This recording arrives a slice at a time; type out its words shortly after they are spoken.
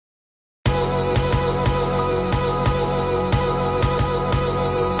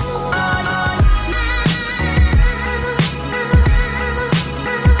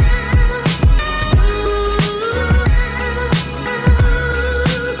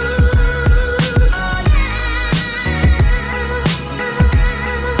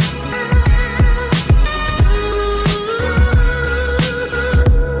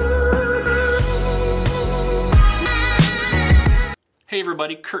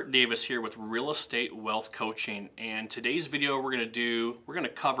Curt Davis here with Real Estate Wealth Coaching, and today's video we're going to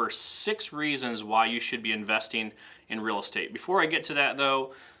cover 6 reasons why you should be investing in real estate. Before I get to that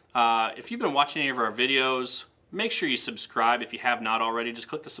though, if you've been watching any of our videos, make sure you subscribe. If you have not already, just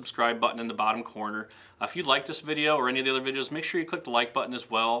click the subscribe button in the bottom corner. If you like this video or any of the other videos, make sure you click the like button as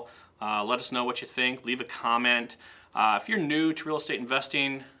well. Let us know what you think. Leave a comment. If you're new to real estate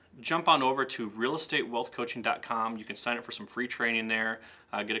investing, jump on over to realestatewealthcoaching.com. You can sign up for some free training there,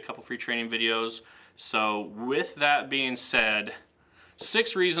 get a couple free training videos. So with that being said,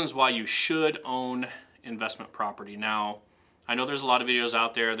 6 reasons why you should own investment property. Now, I know there's a lot of videos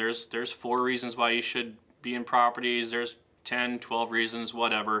out there. There's 4 reasons why you should be in properties. There's 10, 12 reasons,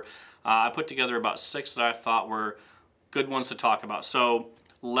 whatever. I put together about 6 that I thought were good ones to talk about. So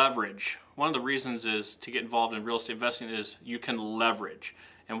leverage. One of the reasons is to get involved in real estate investing is you can leverage.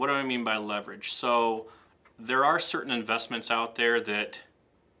 And what do I mean by leverage? So there are certain investments out there that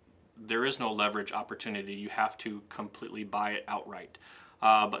there is no leverage opportunity. You have to completely buy it outright.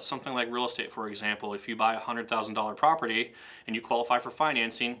 But something like real estate, for example, if you buy a $100,000 property and you qualify for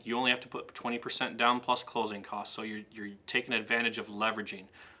financing, you only have to put 20% down plus closing costs. So you're taking advantage of leveraging.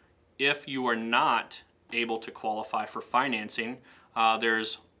 If you are not able to qualify for financing,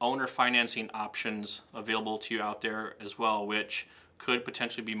 there's owner financing options available to you out there as well, which could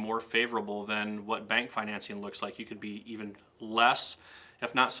potentially be more favorable than what bank financing looks like. You could be even less,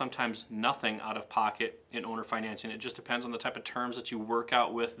 if not sometimes nothing out of pocket in owner financing. It just depends on the type of terms that you work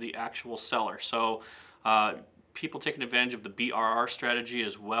out with the actual seller. So people taking advantage of the BRR strategy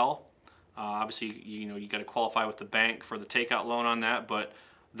as well. Obviously, you got to qualify with the bank for the takeout loan on that, but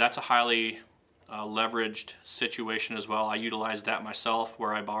that's a highly leveraged situation as well. I utilize that myself,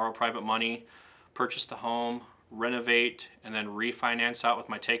 where I borrow private money, purchase the home, renovate, and then refinance out with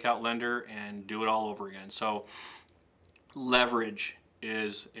my takeout lender and do it all over again. So leverage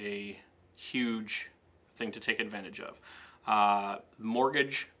is a huge thing to take advantage of.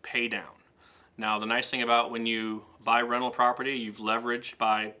 Mortgage pay down. Now, the nice thing about when you buy rental property, you've leveraged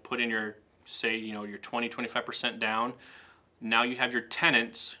by putting your, say, your 20-25% down. Now you have your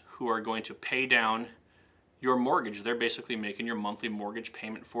tenants who are going to pay down your mortgage. They're basically making your monthly mortgage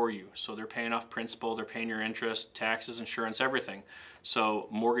payment for you. So they're paying off principal, they're paying your interest, taxes, insurance, everything. So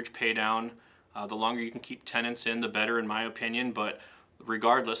mortgage pay down, the longer you can keep tenants in, the better, in my opinion. But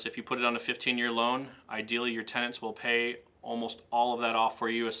regardless, if you put it on a 15-year loan, ideally your tenants will pay almost all of that off for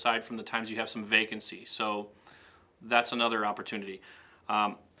you, aside from the times you have some vacancy. So that's another opportunity.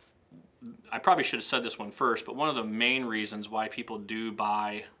 I probably should have said this one first, but one of the main reasons why people do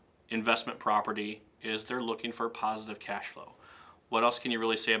buy investment property is they're looking for positive cash flow. What else can you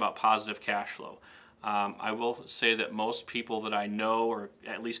really say about positive cash flow? I will say that most people that I know, or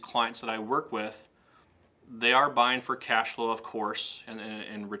at least clients that I work with, they are buying for cash flow, of course,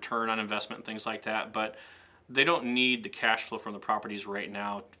 and return on investment and things like that, but they don't need the cash flow from the properties right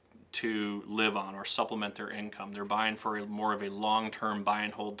now to live on or supplement their income. They're buying for more of a long-term buy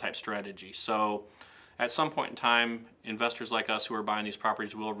and hold type strategy. So at some point in time, investors like us who are buying these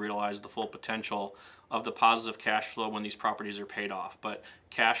properties will realize the full potential of the positive cash flow when these properties are paid off. But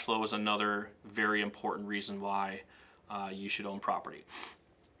cash flow is another very important reason why you should own property.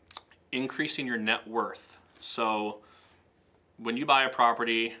 Increasing your net worth. So when you buy a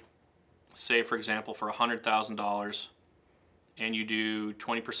property, say for example for $100,000, and you do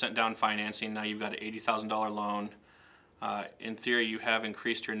 20% down financing, now you've got an $80,000 loan. In theory, you have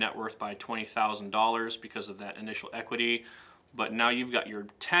increased your net worth by $20,000 because of that initial equity, but now you've got your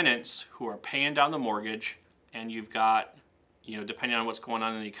tenants who are paying down the mortgage, and you've got, depending on what's going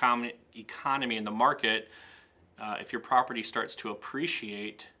on in the economy in the market, if your property starts to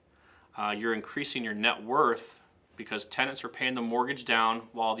appreciate, you're increasing your net worth because tenants are paying the mortgage down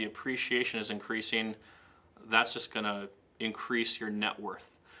while the appreciation is increasing. That's just going to increase your net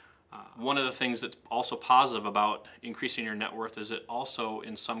worth. One of the things that's also positive about increasing your net worth is it also,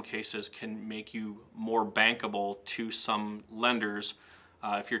 in some cases, can make you more bankable to some lenders.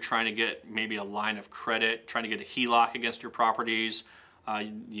 If you're trying to get maybe a line of credit, trying to get a HELOC against your properties,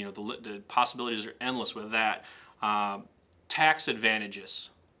 the possibilities are endless with that. Tax advantages,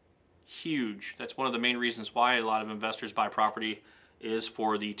 huge. That's one of the main reasons why a lot of investors buy property, is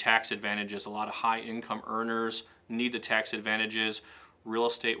for the tax advantages. A lot of high income earners need the tax advantages. Real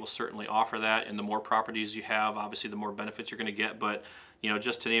estate will certainly offer that, and the more properties you have, obviously the more benefits you're going to get. But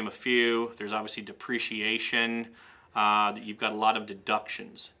just to name a few, there's obviously depreciation. You've got a lot of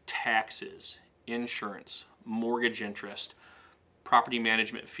deductions, taxes, insurance, mortgage interest, property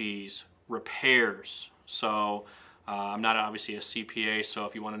management fees, repairs. So I'm not obviously a CPA, so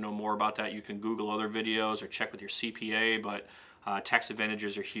if you want to know more about that, you can Google other videos or check with your CPA. But Tax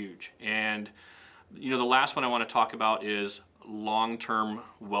advantages are huge. And the last one I want to talk about is long-term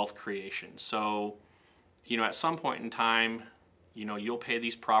wealth creation. So, at some point in time, you'll pay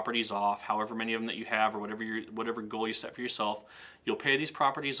these properties off, however many of them that you have, or whatever goal you set for yourself. You'll pay these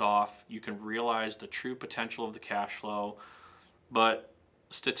properties off. You can realize the true potential of the cash flow, but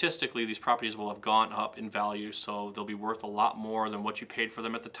statistically, these properties will have gone up in value, so they'll be worth a lot more than what you paid for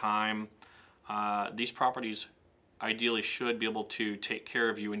them at the time. These properties ideally should be able to take care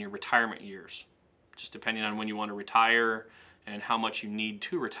of you in your retirement years, just depending on when you want to retire and how much you need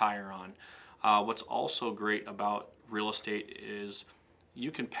to retire on. What's also great about real estate is you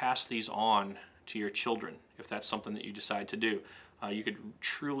can pass these on to your children if that's something that you decide to do. You could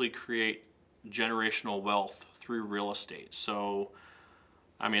truly create generational wealth through real estate. So,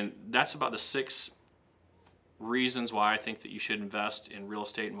 I mean, that's about the 6 reasons why I think that you should invest in real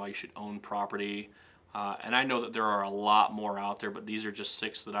estate and why you should own property. And I know that there are a lot more out there, but these are just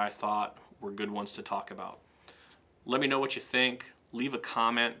 6 that I thought were good ones to talk about. Let me know what you think. Leave a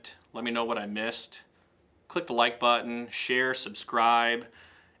comment. Let me know what I missed. Click the like button, share, subscribe,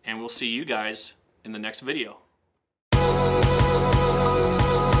 and we'll see you guys in the next video.